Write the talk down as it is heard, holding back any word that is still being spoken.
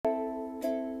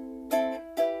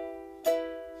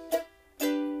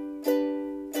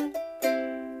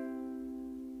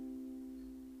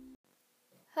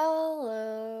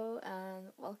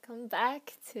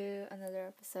back to another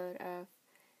episode of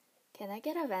Can I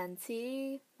Get a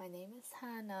Venti? My name is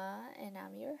Hannah and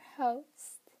I'm your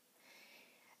host.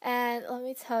 And let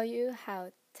me tell you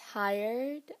how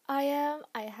tired I am.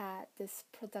 I had this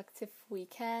productive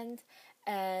weekend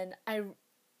and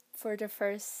for the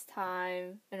first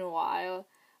time in a while,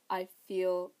 I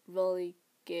feel really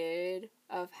good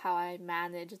of how I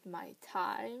managed my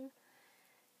time.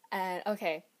 And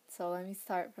okay, so let me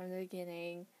start from the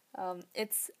beginning.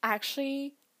 It's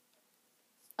actually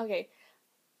okay.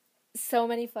 So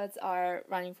many thoughts are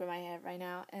running through my head right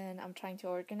now, and I'm trying to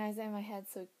organize it in my head.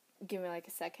 So give me like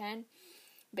a second.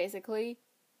 Basically,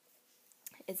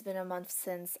 it's been a month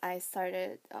since I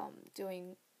started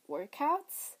doing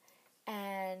workouts,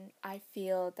 and I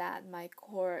feel that my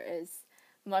core is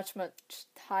much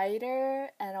tighter,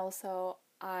 and also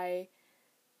I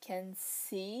can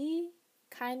see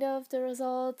kind of the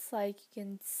results. Like you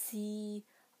can see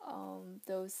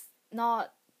those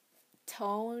not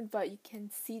toned, but you can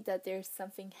see that there's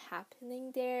something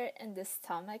happening there in the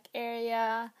stomach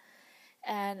area.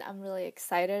 And I'm really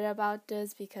excited about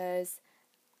this because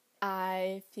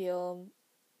I feel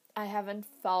I haven't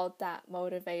felt that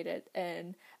motivated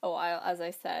in a while, as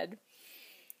I said.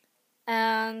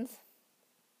 And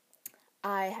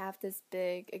I have this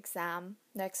big exam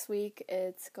next week.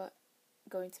 It's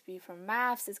going to be from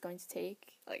maths. It's going to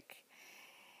take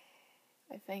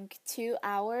I think 2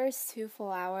 hours, 2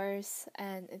 full hours,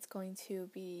 and it's going to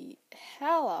be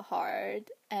hella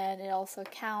hard. And it also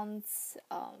counts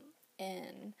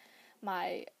in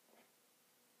my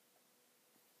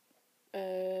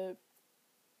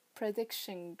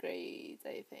prediction grades,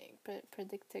 I think,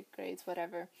 predicted grades,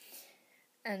 whatever.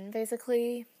 And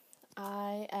basically,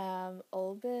 I am a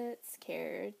little bit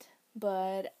scared,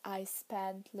 but I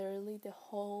spent literally the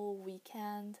whole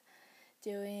weekend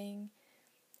doing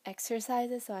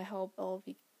exercises, so I hope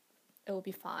it'll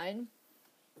be fine.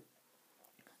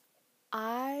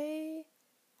 I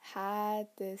had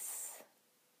this.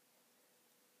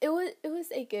 It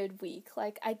was a good week.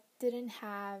 Like I didn't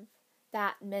have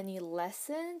that many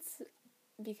lessons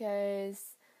because,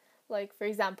 like for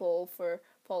example, for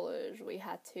Polish we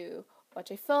had to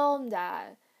watch a film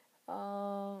that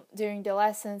during the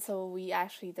lesson, so we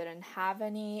actually didn't have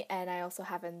any, and I also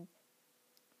haven't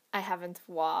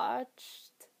watched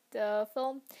the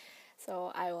film,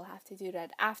 so I will have to do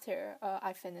that after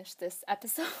I finish this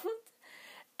episode.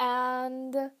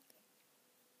 And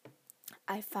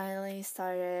I finally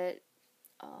started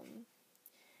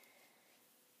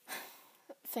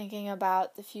thinking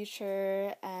about the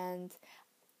future, and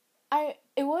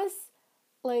it was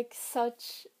like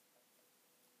such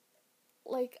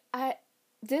like I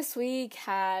this week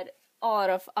had a lot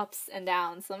of ups and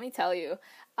downs. Let me tell you,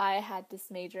 I had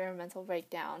this major mental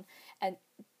breakdown, and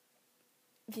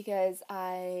because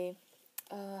I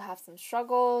have some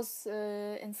struggles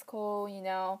in school,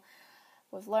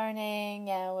 with learning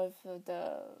and with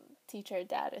the teacher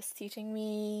that is teaching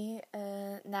me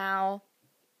now.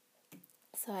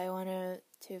 So I wanted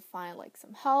to find like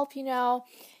some help, and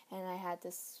I had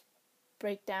this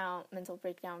mental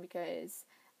breakdown, because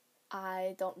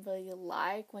I don't really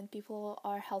like when people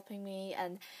are helping me,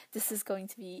 and this is going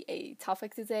to be a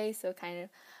topic today, so kind of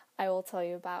I will tell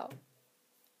you about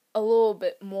a little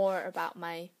bit more about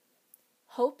my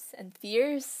hopes and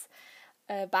fears.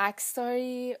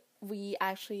 Backstory, we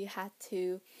actually had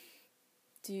to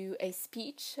do a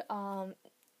speech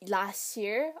last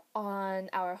year on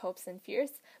our hopes and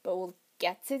fears, but we'll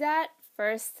get to that.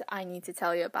 First, I need to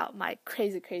tell you about my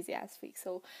crazy ass week,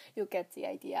 so you'll get the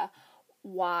idea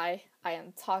why I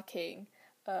am talking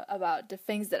about the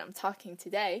things that I'm talking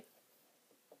today.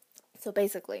 So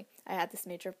basically, I had this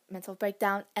major mental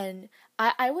breakdown, and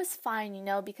I was fine,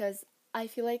 because I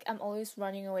feel like I'm always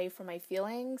running away from my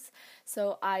feelings.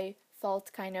 So I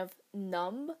felt kind of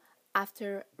numb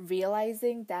after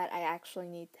realizing that I actually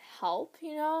need help,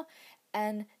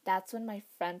 And that's when my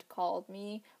friend called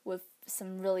me with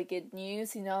some really good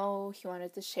news, He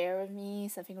wanted to share with me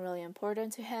something really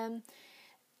important to him.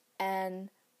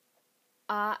 And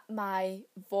my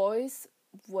voice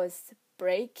was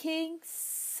breaking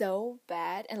so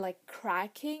bad and like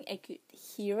cracking. I could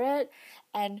hear it.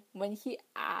 And when he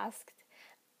asked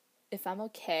if I'm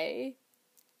okay,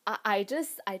 I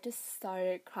just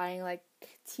started crying. Like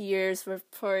tears were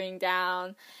pouring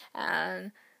down,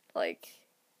 and like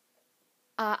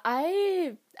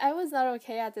I was not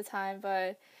okay at the time,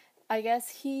 but I guess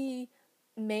he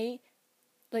made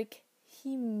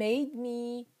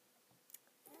me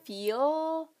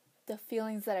feel the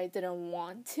feelings that I didn't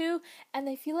want to, and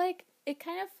I feel like it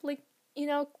kind of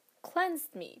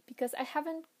cleansed me, because I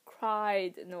haven't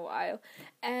cried in a while.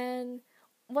 And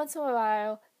once in a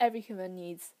while, every human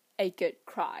needs a good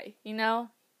cry,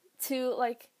 to,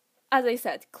 like, as I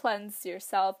said, cleanse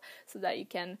yourself so that you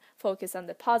can focus on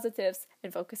the positives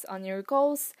and focus on your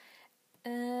goals,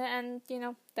 and,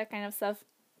 that kind of stuff.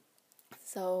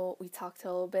 So we talked a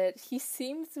little bit. He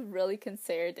seems really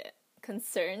concerned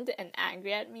and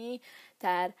angry at me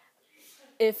that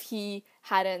if he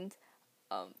hadn't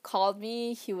called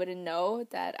me, he wouldn't know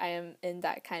that I am in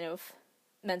that kind of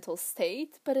mental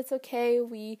state. But it's okay.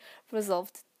 We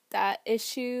resolved that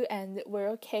issue and we're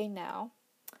okay now.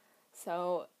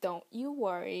 So don't you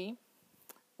worry.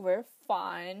 We're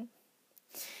fine.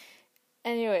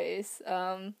 Anyways,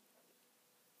 so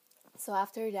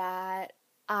after that,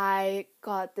 I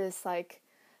got this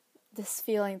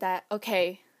feeling that,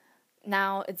 okay,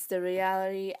 now it's the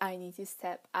reality. I need to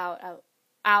step out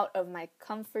of my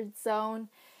comfort zone.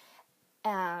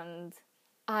 And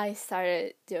I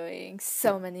started doing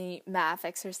so many math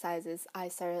exercises. I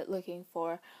started looking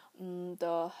for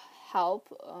the help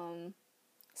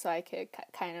so I could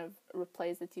kind of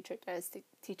replace the teacher that is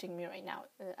teaching me right now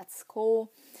at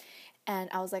school. And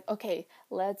I was like, okay,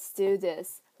 let's do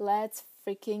this. Let's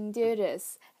freaking do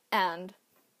this. And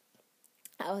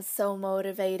I was so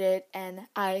motivated, and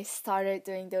I started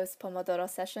doing those Pomodoro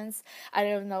sessions. I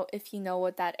don't know if you know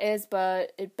what that is,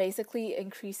 but it basically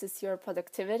increases your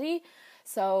productivity.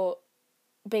 So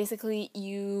basically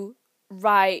you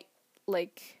write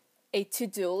like a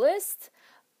to-do list,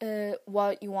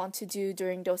 what you want to do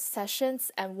during those sessions,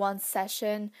 and one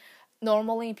session,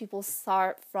 normally people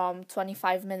start from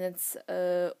 25 minutes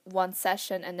one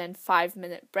session and then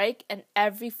 5-minute break, and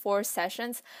every 4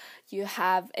 sessions you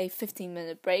have a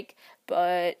 15-minute break.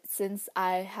 But since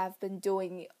I have been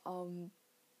doing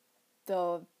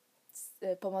the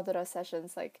Pomodoro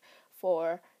sessions like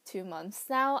for 2 months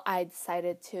now, I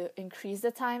decided to increase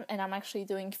the time, and I'm actually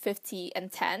doing 50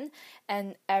 and 10,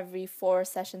 and every 4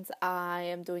 sessions I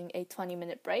am doing a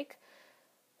 20-minute break,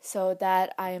 so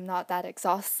that I am not that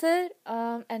exhausted,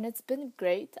 and it's been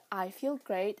great. I feel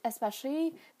great,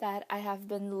 especially that I have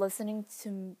been listening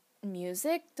to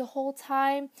music the whole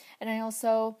time, and I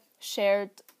also shared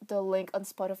the link on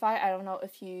Spotify. I don't know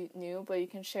if you knew, but you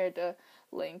can share the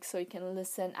link so you can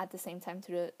listen at the same time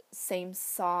to the same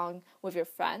song with your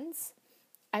friends.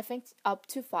 I think up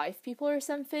to 5 people or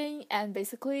something, and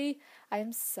basically I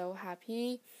am so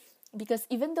happy. Because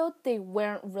even though they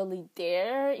weren't really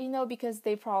there, because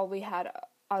they probably had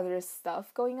other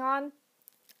stuff going on,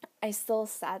 I still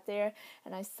sat there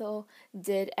and I still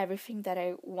did everything that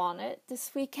I wanted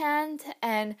this weekend.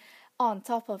 And on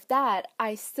top of that,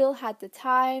 I still had the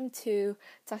time to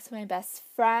talk to my best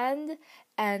friend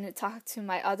and talk to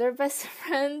my other best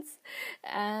friends.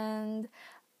 And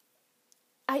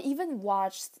I even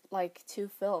watched like 2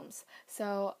 films.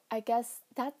 So I guess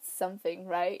that's something,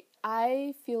 right?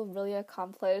 I feel really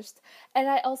accomplished. And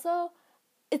I also,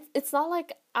 it's not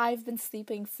like I've been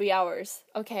sleeping 3 hours,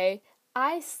 okay?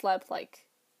 I slept like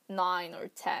 9 or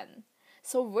 10.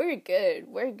 So we're good.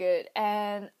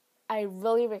 And I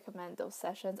really recommend those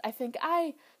sessions. I think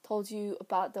I told you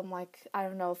about them like,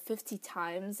 50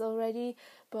 times already.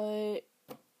 But,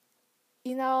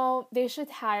 they should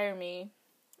hire me.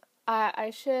 I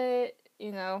should,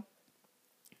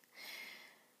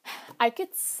 I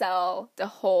could sell the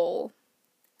whole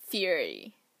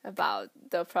theory about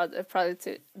the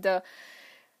the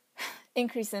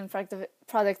increase in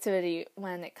productivity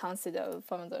when it comes to the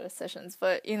Pomodoro sessions.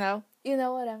 But you know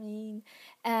what I mean.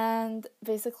 And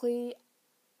basically,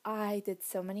 I did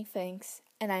so many things,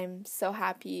 and I'm so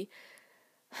happy.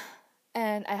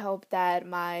 And I hope that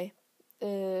my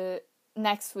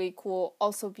next week will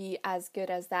also be as good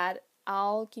as that.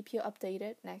 I'll keep you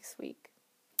updated next week.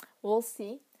 We'll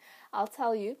see. I'll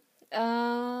tell you.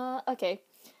 Okay.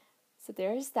 So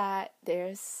there's that.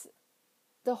 There's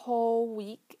the whole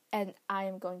week, and I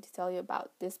am going to tell you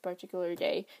about this particular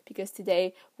day because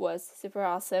today was super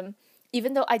awesome.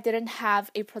 Even though I didn't have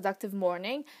a productive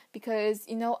morning, because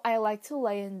I like to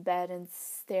lay in bed and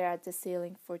stare at the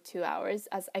ceiling for 2 hours,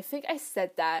 as I think I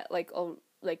said that like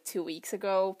 2 weeks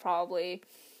ago probably.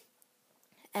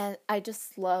 And I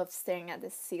just love staring at the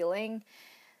ceiling.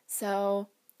 So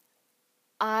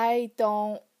I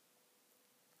don't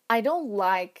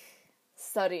like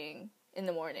studying in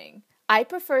the morning. I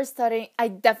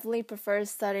definitely prefer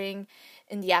studying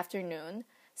in the afternoon.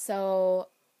 So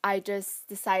I just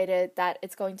decided that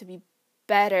it's going to be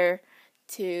better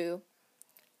to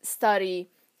study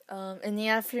in the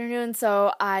afternoon.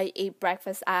 So I ate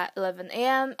breakfast at 11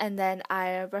 a.m. and then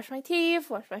I brushed my teeth,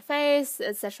 washed my face,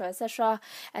 etc.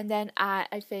 And then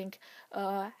I think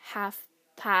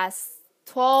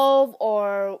 12:30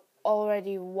 or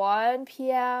already 1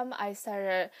 p.m., I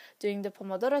started doing the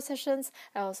Pomodoro sessions.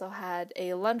 I also had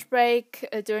a lunch break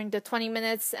during the 20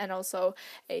 minutes and also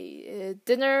a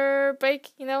dinner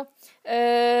break,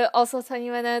 also 20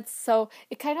 minutes. So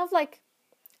it kind of like,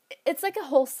 it's like a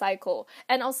whole cycle.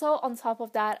 And also on top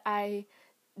of that, I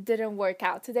didn't work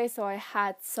out today, so I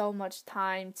had so much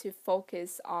time to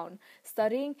focus on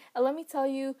studying. And let me tell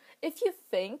you, if you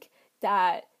think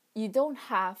that you don't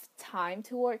have time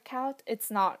to work out,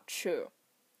 it's not true.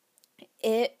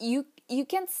 You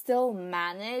can still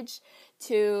manage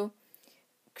to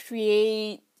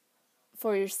create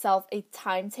for yourself a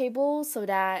timetable so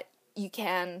that you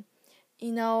can,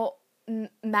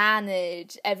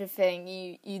 manage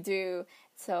everything you do.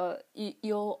 So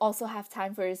you'll also have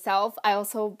time for yourself. I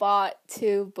also bought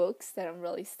 2 books that I'm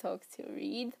really stoked to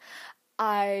read.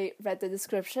 I read the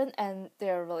description and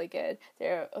they're really good.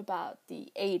 They're about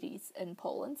the 80s in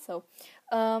Poland. So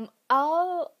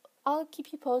I'll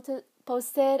keep you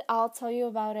posted. I'll tell you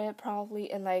about it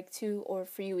probably in like 2 or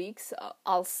 3 weeks.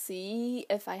 I'll see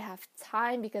if I have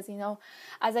time because,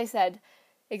 as I said,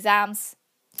 exams,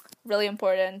 really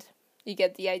important. You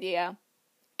get the idea.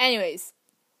 Anyways,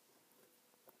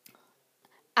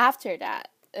 after that,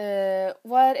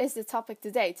 what is the topic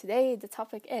today? Today, the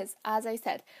topic is, as I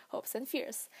said, hopes and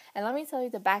fears. And let me tell you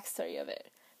the backstory of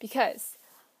it. Because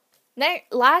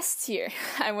last year,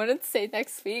 I wanted to say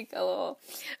next week,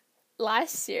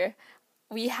 last year,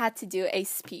 we had to do a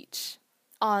speech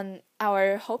on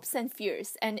our hopes and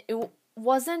fears. And it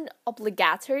wasn't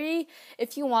obligatory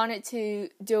if you wanted to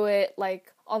do it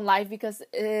like on live because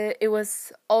it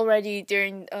was already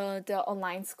during the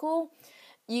online school.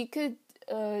 You could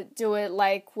do it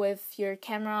like with your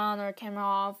camera on or camera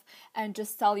off and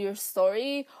just tell your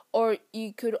story, or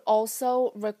you could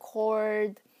also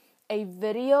record a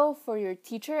video for your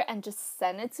teacher and just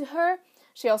send it to her.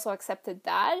 She also accepted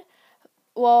that.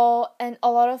 Well, and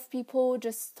a lot of people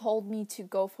just told me to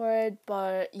go for it,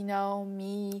 but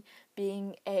me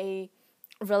being a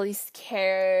really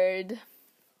scared,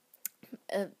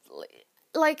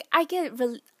 like I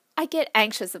get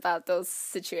anxious about those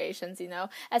situations,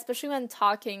 especially when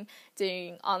talking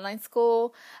during online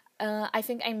school. I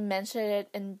think I mentioned it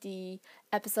in the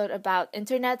episode about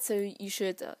internet, so you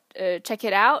should check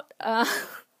it out.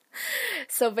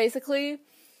 So basically,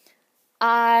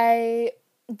 I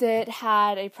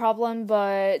had a problem,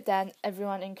 but then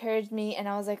everyone encouraged me, and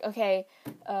I was like, okay,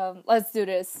 let's do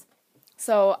this.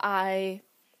 So I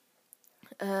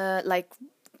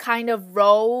kind of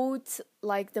wrote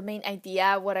like the main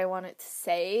idea, what I wanted to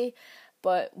say,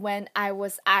 but when I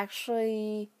was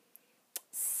actually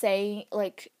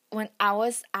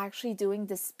doing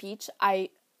the speech,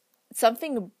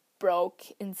 something broke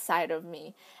inside of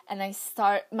me, and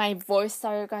my voice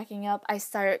started cracking up. I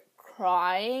started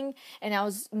crying, and I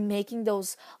was making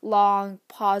those long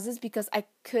pauses because I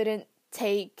couldn't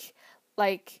take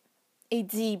like a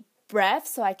deep breath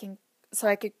so I could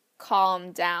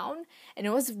calm down, and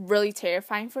it was really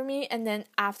terrifying for me. And then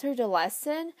after the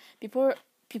lesson, people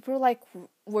like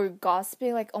were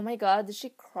gossiping, like, oh my god, did she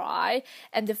cry?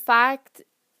 And the fact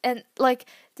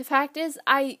is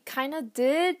I kind of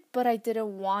did, but I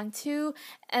didn't want to.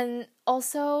 And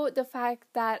also the fact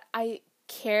that I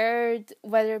cared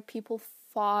whether people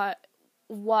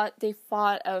what they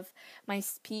thought of my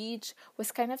speech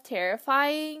was kind of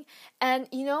terrifying. And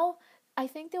I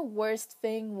think the worst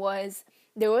thing was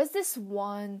there was this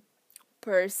one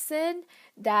person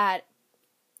that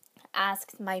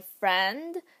asked my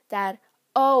friend that,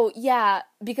 oh yeah,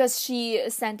 because she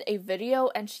sent a video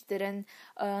and she didn't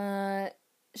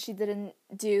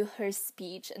do her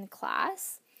speech in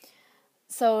class.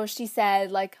 So she said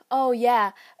like, oh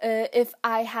yeah, if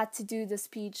I had to do the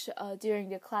speech during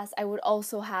the class, I would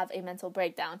also have a mental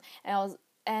breakdown.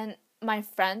 And my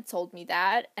friend told me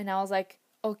that, and I was like,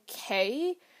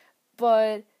 okay,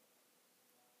 but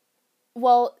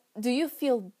well, do you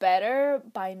feel better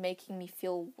by making me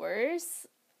feel worse?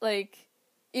 Like,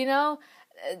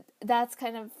 that's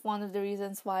kind of one of the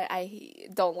reasons why I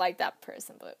don't like that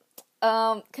person. But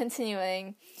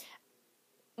continuing,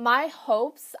 my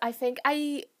hopes, I think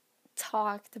I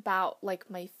talked about like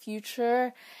my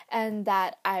future and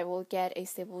that I will get a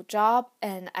stable job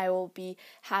and I will be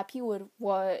happy with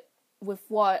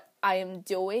what I am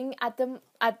doing at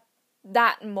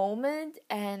that moment,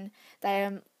 and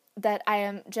that I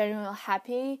am genuinely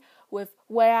happy with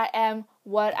where I am,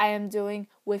 what I am doing,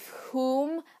 with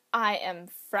whom I am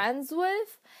friends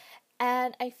with.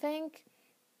 And I think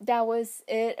that was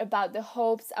it about the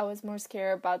hopes. I was more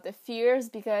scared about the fears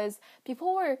because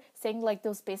people were saying like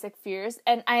those basic fears,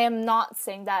 and I am not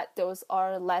saying that those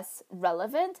are less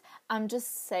relevant. I'm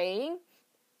just saying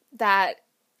that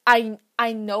I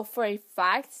know for a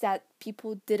fact that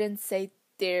people didn't say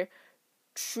their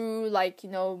true, like,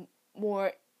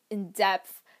 more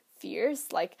in-depth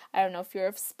fears, like, I don't know, fear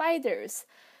of spiders,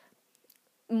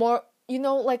 more,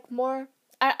 like, more,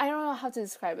 I don't know how to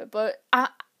describe it, but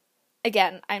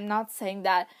again, I'm not saying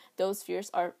that those fears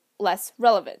are less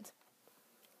relevant.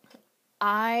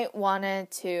 I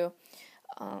wanted to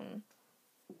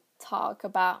talk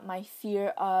about my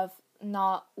fear of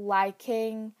not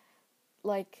liking,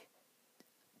 like,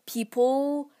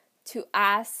 people to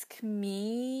ask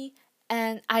me,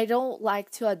 and I don't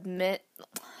like to admit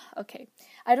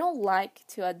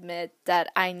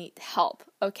that I need help,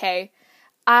 okay?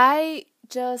 I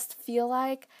just feel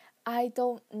like I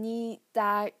don't need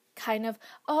that kind of,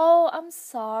 oh, I'm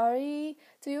sorry,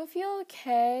 do you feel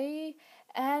okay?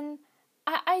 And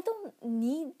I don't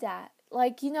need that.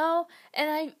 Like, and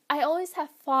I always have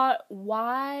thought,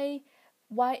 why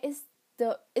is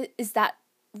that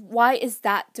why is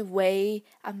that the way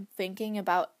I'm thinking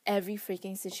about every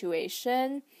freaking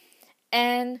situation?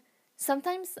 And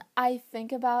sometimes I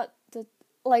think about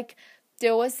like,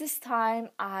 there was this time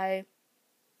I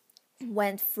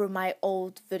went through my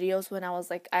old videos when I was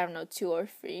like, I don't know, 2 or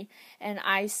 3, and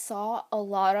I saw a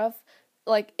lot of,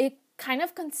 like, it kind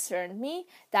of concerned me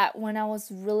that when I was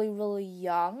really, really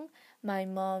young, my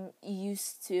mom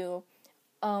used to,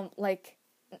 like,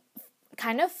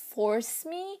 kind of force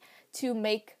me to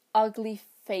make ugly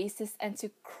faces and to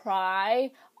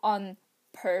cry on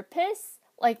purpose.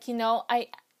 Like, I,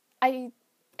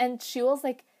 and she was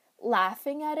like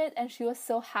laughing at it, and she was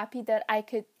so happy that I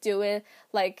could do it,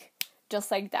 like, just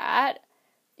like that.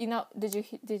 Did you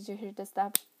hear the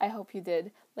step? I hope you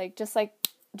did. Like, just like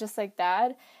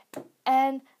that.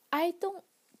 And I don't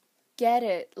get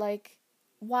it. Like,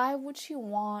 why would she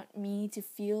want me to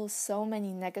feel so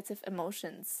many negative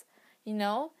emotions?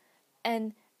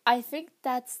 And I think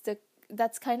that's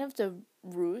kind of the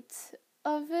root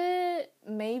of it,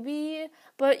 maybe.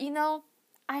 But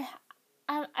I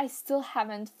I still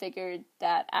haven't figured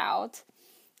that out.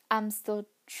 I'm still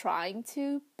trying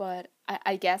to, but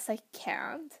I guess I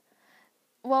can't.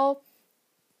 Well,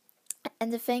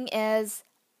 and the thing is,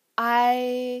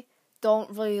 I don't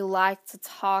really like to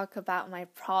talk about my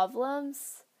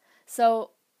problems.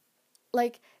 So,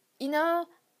 like,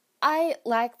 I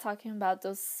like talking about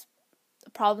those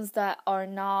problems that are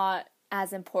not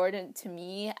as important to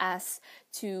me as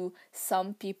to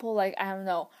some people, like, I don't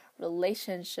know,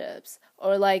 relationships,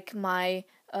 or like my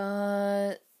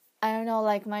I don't know,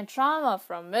 like my trauma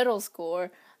from middle school,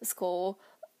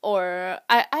 or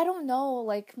I don't know,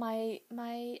 like my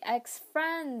ex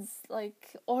friends,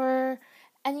 like, or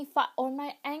or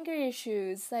my anger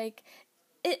issues, like,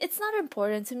 it's not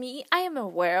important to me. I am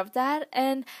aware of that,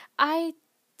 and I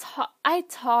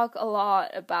talk a lot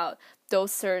about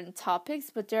those certain topics,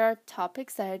 but there are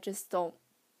topics that I just don't,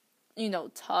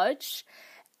 touch.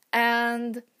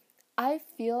 And I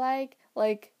feel like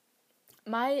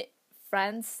my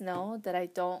friends know that I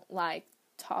don't like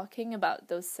talking about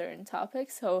those certain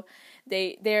topics, so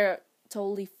they're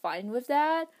totally fine with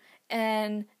that,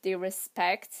 and they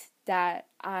respect that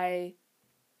I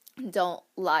don't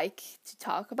like to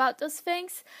talk about those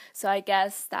things. So I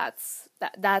guess that's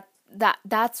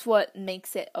what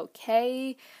makes it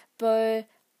okay. But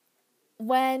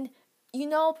when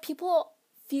people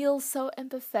feel so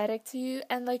empathetic to you,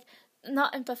 and like,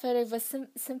 not empathetic but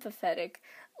sympathetic,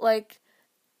 like,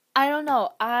 I don't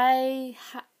know,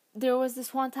 there was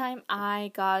this one time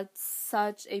I got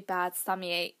such a bad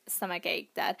stomach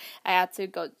ache that I had to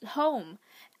go home,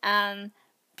 and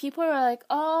people were like,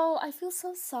 "Oh, I feel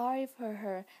so sorry for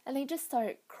her," and they just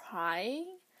started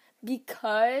crying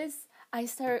because I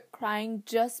started crying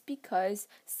just because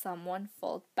someone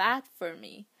felt bad for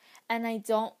me. And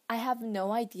I have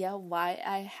no idea why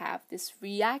I have this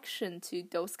reaction to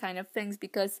those kind of things,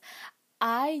 because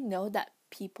I know that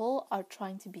people are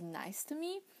trying to be nice to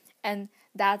me, and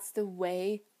that's the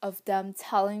way of them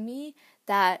telling me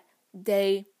that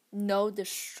they know the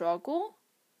struggle,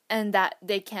 and that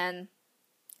they can,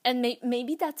 and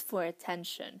maybe that's for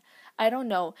attention. I don't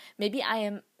know. Maybe I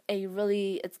am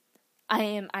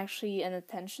actually an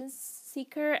attention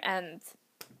seeker, and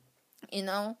you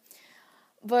know,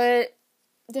 but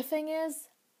the thing is,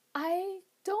 I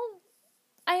don't,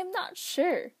 I am not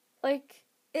sure. Like,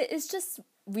 it's just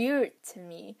weird to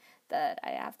me that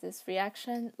I have this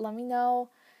reaction. Let me know.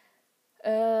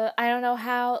 I don't know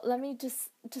how. Let me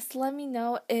just let me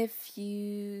know if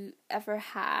you ever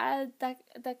had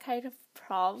that kind of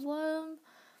problem.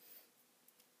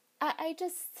 I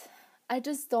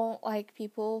just don't like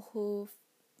people who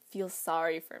feel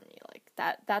sorry for me like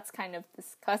that. That's kind of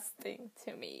disgusting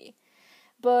to me.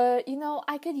 But,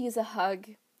 I could use a hug.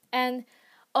 And,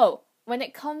 oh, when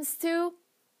it comes to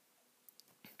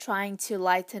trying to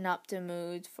lighten up the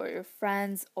mood for your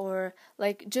friends or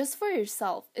like just for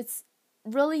yourself, it's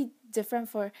really different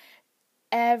for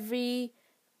every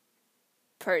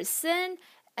person.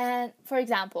 And for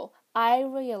example, I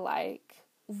really like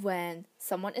when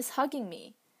someone is hugging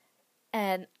me,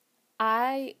 and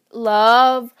I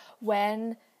love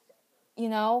when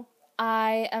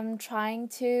I am trying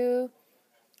to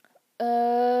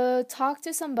talk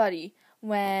to somebody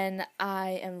when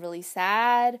I am really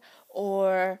sad,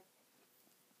 or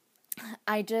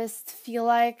I just feel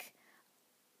like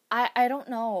I don't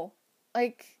know,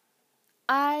 like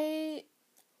I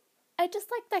I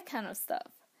just like that kind of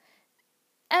stuff.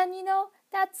 And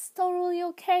that's totally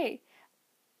okay.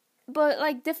 But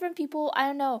like different people, I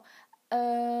don't know.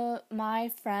 My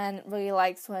friend really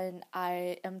likes when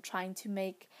I am trying to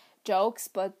make jokes,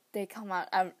 but they come out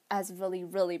as really,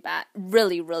 really bad,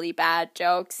 really, really bad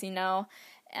jokes, and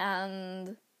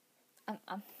and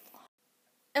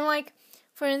like,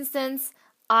 for instance,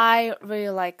 I really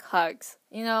like hugs.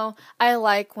 I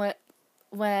like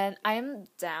when I'm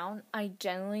down, I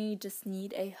generally just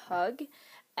need a hug.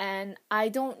 And I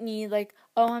don't need like,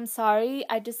 oh, I'm sorry.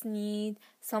 I just need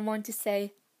someone to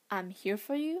say, I'm here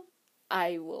for you.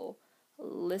 I will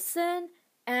listen,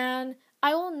 and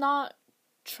I will not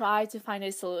try to find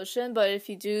a solution. But if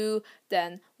you do,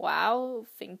 then wow,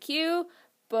 thank you.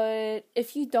 But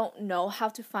if you don't know how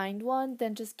to find one,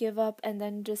 then just give up and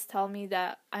then just tell me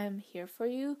that I am here for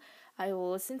you. I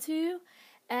will listen to you,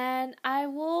 and I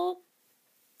will,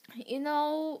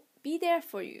 be there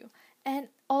for you. And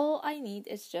all I need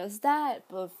is just that.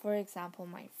 But for example,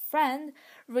 my friend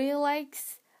really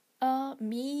likes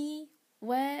me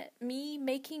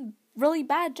making really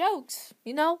bad jokes,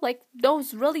 like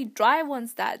those really dry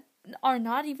ones that are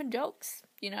not even jokes,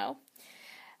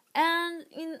 and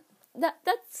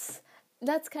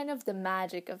that's kind of the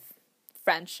magic of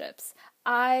friendships.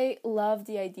 I love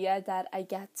the idea that I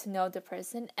get to know the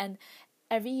person, and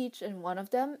each and one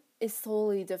of them is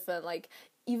totally different. Like,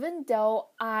 even though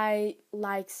I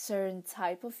like certain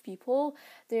type of people,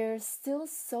 they're still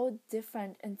so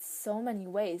different in so many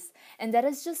ways, and that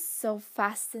is just so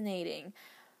fascinating.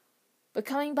 But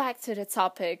coming back to the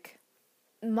topic,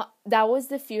 that was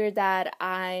the fear that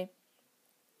I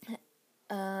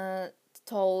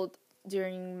told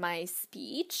during my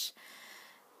speech.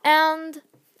 And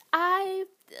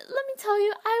let me tell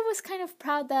you, I was kind of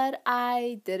proud that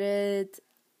I did it.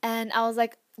 And I was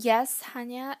like, yes,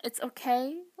 Hanya, it's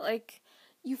okay. Like,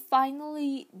 you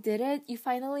finally did it. You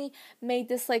finally made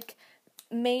this like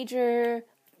major,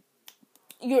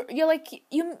 you're like,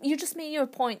 you just made your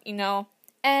point,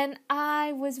 And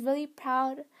I was really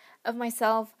proud of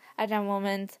myself at that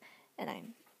moment,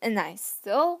 and I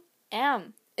still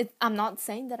am. I'm not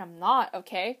saying that I'm not,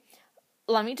 okay?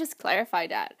 Let me just clarify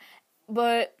that.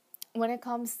 But when it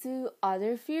comes to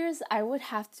other fears, I would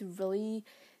have to really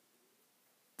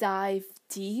dive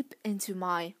deep into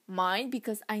my mind,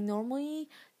 because I normally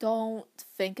don't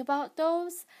think about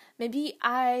those. Maybe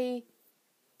I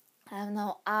don't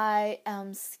know, I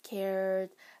am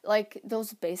scared, like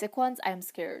those basic ones. I'm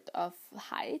scared of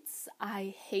heights.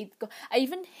 I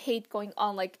even hate going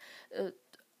on like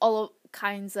all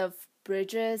kinds of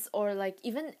bridges, or like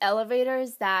even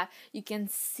elevators that you can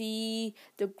see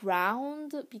the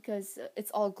ground because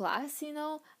it's all glass,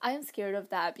 I am scared of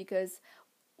that, because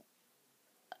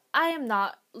I am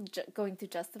not going to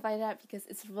justify that, because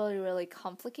it's really, really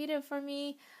complicated for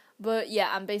me. But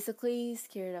yeah, I'm basically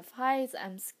scared of heights.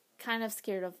 I'm kind of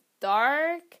scared of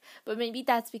dark, but maybe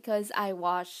that's because I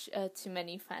watch too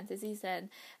many fantasies, and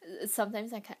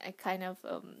sometimes I kind of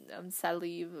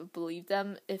sadly believe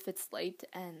them if it's late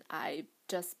and I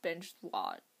just binge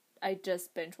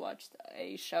watched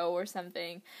a show or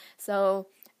something. So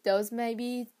those may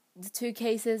be the two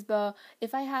cases. But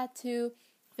if I had to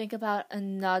think about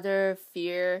another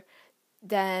fear,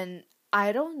 then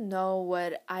I don't know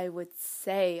what I would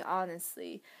say,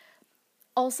 honestly.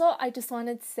 Also, I just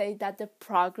wanted to say that the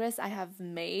progress I have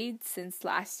made since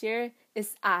last year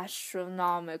is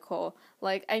astronomical.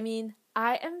 Like, I mean,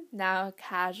 I am now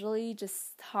casually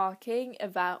just talking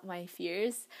about my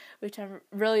fears, which I'm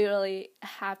really, really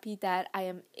happy that I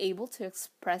am able to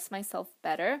express myself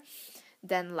better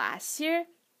than last year,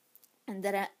 and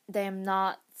that I am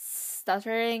not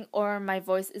stuttering, or my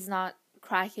voice is not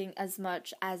cracking as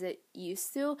much as it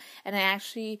used to, and I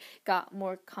actually got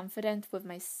more comfortable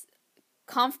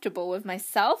with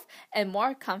myself and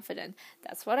more confident.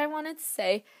 That's what I wanted to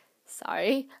say.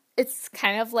 Sorry, it's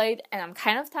kind of late and I'm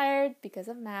kind of tired because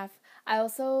of math. I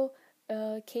also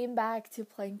came back to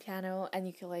playing piano and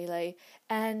ukulele,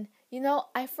 and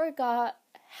I forgot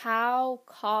how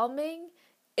calming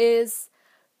is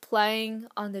playing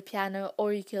on the piano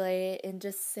or ukulele and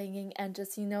just singing and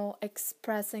just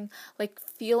expressing, like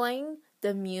feeling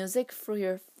the music through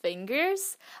your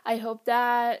fingers. I hope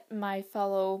that my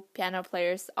fellow piano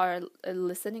players are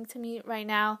listening to me right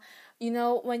now.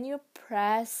 When you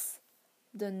press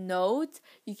the note,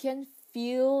 you can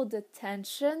feel the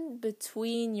tension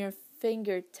between your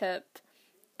fingertip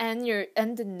and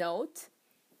the note.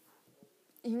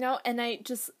 And I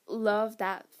just love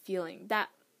that feeling. That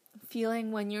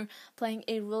feeling when you're playing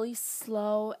a really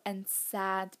slow and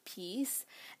sad piece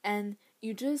and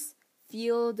you just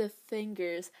feel the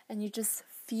fingers and you just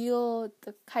feel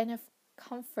the kind of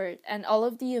comfort and all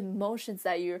of the emotions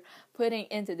that you're putting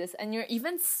into this, and you're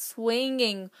even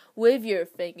swinging with your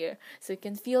finger so you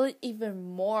can feel it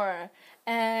even more.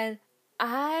 And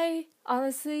I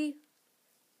honestly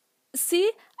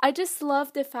I just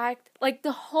love the fact, like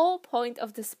the whole point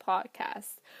of this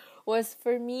podcast was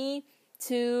for me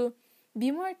to be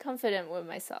more confident with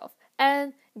myself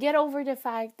and get over the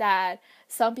fact that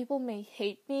some people may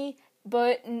hate me,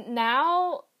 but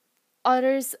now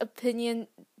others' opinion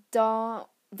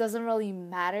doesn't really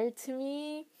matter to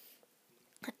me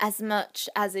as much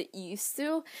as it used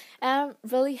to. And I'm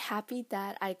really happy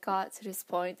that I got to this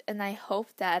point, and I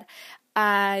hope that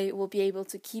I will be able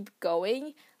to keep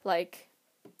going, like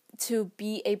to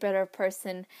be a better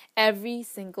person every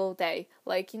single day.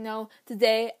 Like,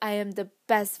 today I am the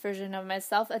best version of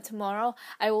myself, and tomorrow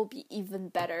I will be even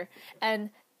better.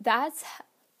 And that's,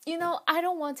 I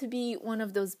don't want to be one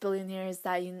of those billionaires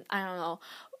that, I don't know,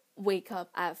 wake up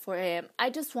at 4 a.m. I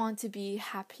just want to be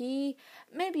happy,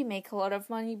 maybe make a lot of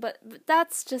money, but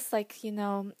that's just like,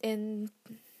 it's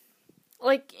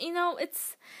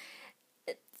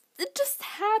just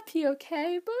happy,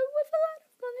 okay? But with a lot of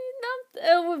money,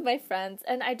 not with my friends.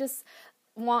 And I just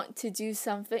want to do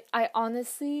something. I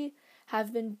honestly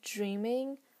have been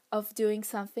dreaming of doing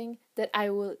something that I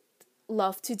would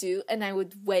love to do, and I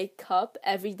would wake up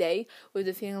every day with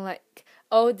the feeling like,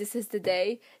 oh, this is the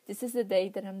day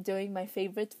that I'm doing my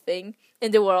favorite thing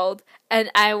in the world,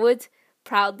 and I would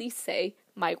proudly say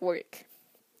my work.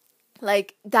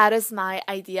 Like, that is my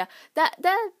idea. That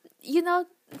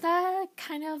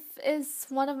kind of is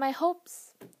one of my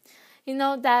hopes.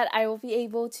 That I will be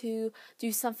able to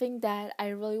do something that I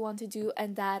really want to do,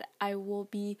 and that I will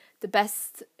be the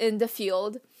best in the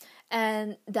field,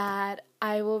 and that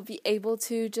I will be able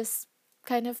to just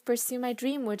kind of pursue my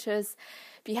dream, which is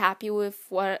be happy with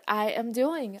what I am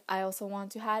doing. I also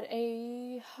want to have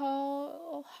a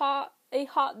hot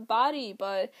body,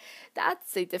 but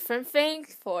that's a different thing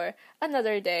for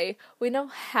another day. We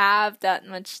don't have that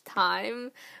much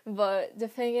time, but the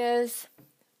thing is,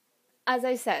 as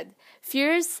I said,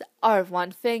 fears are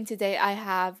one thing. Today I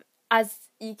have, as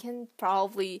you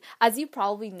probably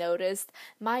noticed,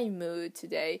 my mood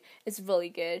today is really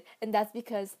good, and that's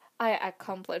because I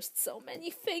accomplished so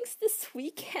many things this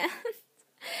weekend.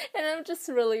 And I'm just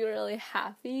really, really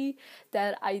happy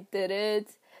that I did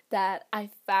it, that I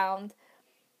found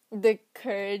the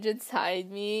courage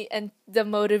inside me and the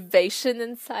motivation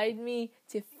inside me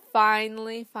to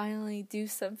finally do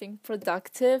something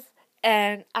productive.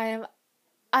 And I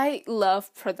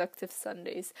love productive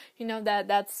Sundays.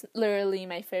 That's literally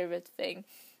my favorite thing.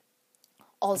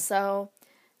 Also,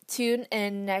 tune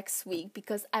in next week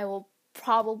because I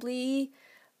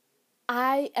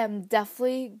am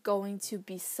definitely going to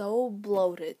be so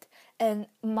bloated, and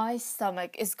my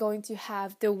stomach is going to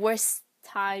have the worst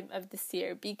time of this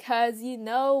year, because you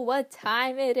know what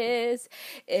time it is.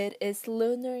 It is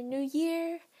Lunar New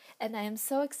Year, and I am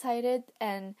so excited,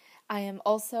 and I am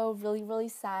also really, really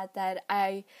sad that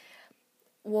I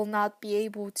will not be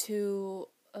able to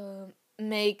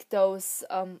make those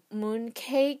moon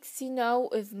cakes,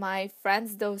 with my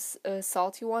friends, those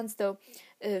salty ones, though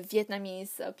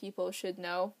Vietnamese people should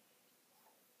know,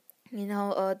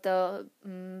 the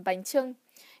bánh chưng,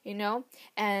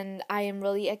 and I am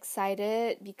really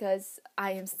excited because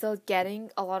I am still getting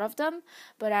a lot of them,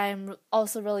 but I am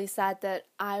also really sad that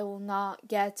I will not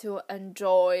get to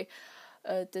enjoy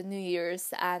the New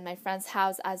Year's at my friend's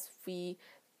house as we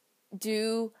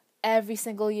do every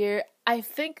single year. I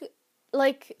think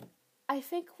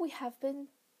we have been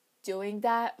doing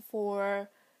that for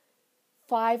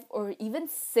 5 or even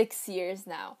 6 years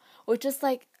now, which is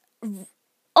like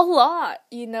a lot,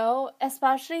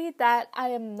 especially that I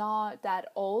am not that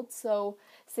old. So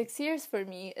 6 years for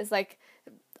me is like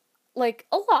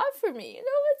a lot for me,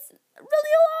 it's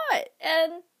really a lot.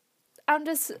 And I'm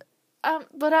just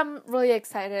but I'm really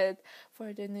excited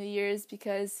for the New Year's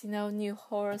because, new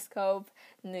horoscope,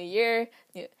 new year,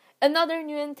 another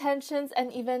new intentions,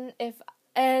 and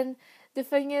the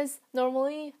thing is,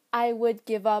 normally I would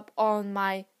give up on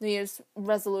my New Year's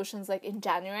resolutions like in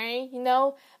January,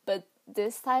 but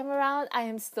this time around I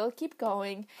am still keep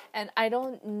going, and I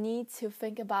don't need to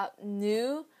think about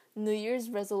New Year's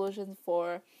resolutions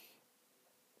for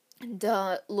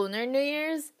the Lunar New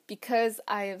Year's because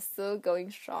I am still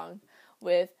going strong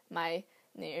with my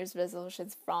New Year's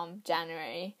resolutions from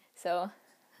January. So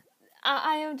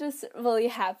I am just really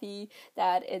happy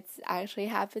that it's actually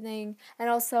happening. And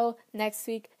also, next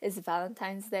week is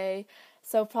Valentine's Day.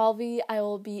 So probably I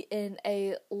will be in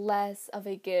a less of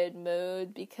a good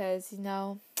mood because,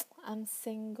 I'm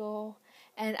single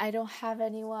and I don't have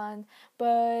anyone.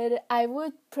 But I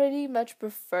would pretty much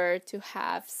prefer to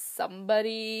have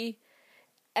somebody.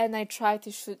 And I tried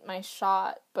to shoot my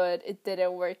shot, but it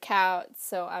didn't work out.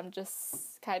 So I'm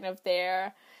just kind of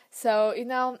there. So,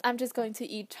 I'm just going to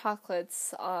eat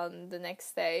chocolates on the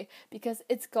next day because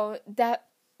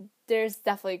there's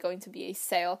definitely going to be a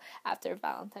sale after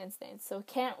Valentine's Day. So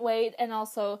can't wait. And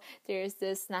also there's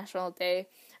this National Day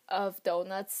of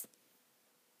Donuts.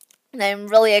 And I'm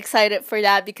really excited for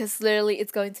that because literally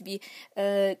it's going to be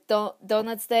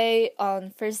Donuts Day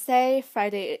on Thursday.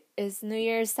 Friday is New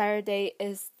Year. Saturday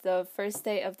is the first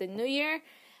day of the New Year.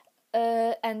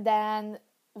 And then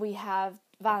we have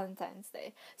Valentine's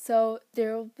Day. So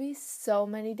there will be so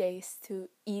many days to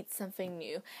eat something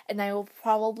new. And I will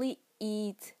probably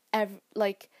eat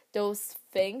those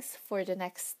things for the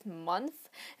next month.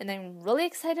 And I'm really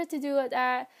excited to do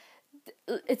that.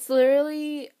 It's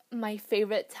literally my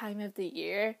favorite time of the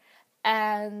year,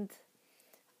 and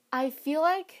I feel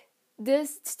like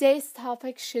today's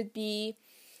topic should be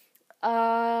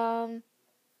I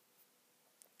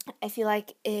feel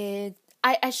like I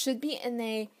should be in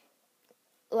a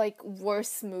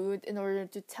worse mood in order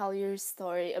to tell your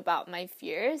story about my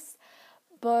fears.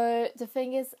 But the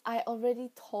thing is, I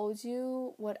already told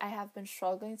you what I have been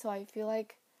struggling, so I feel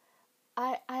like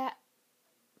I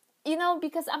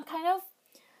because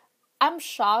I'm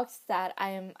shocked that I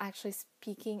am actually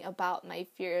speaking about my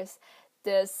fears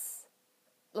this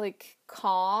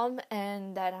calm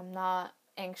and that I'm not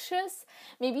anxious.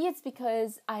 Maybe it's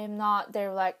because I am not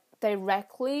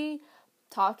directly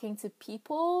talking to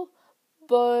people,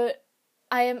 but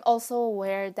I am also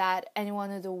aware that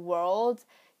anyone in the world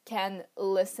can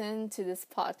listen to this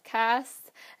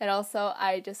podcast. And also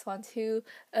I just want to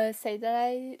say that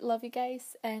I love you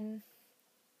guys, and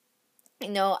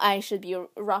I should be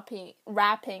wrapping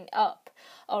up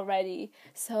already.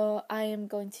 So I am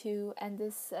going to end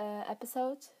this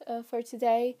episode for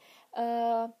today.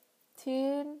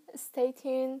 Stay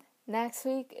tuned. Next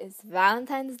week is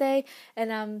Valentine's Day,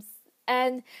 and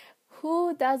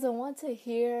who doesn't want to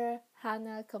hear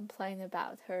Hannah complain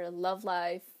about her love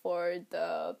life for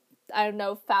the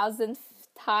 1000th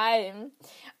time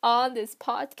on this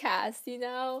podcast?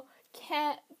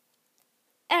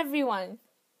 Everyone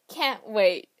can't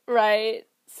wait, right?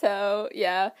 So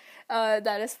yeah,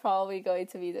 that is probably going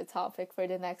to be the topic for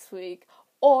the next week.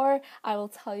 Or I will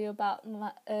tell you about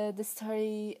the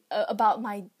story about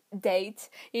my date.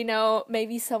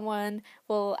 Maybe someone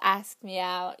will ask me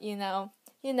out. You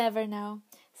never know.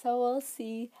 So we'll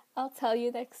see. I'll tell you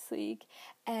next week.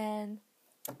 And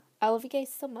I love you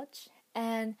guys so much.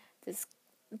 And this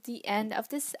is the end of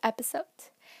this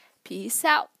episode. Peace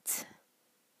out.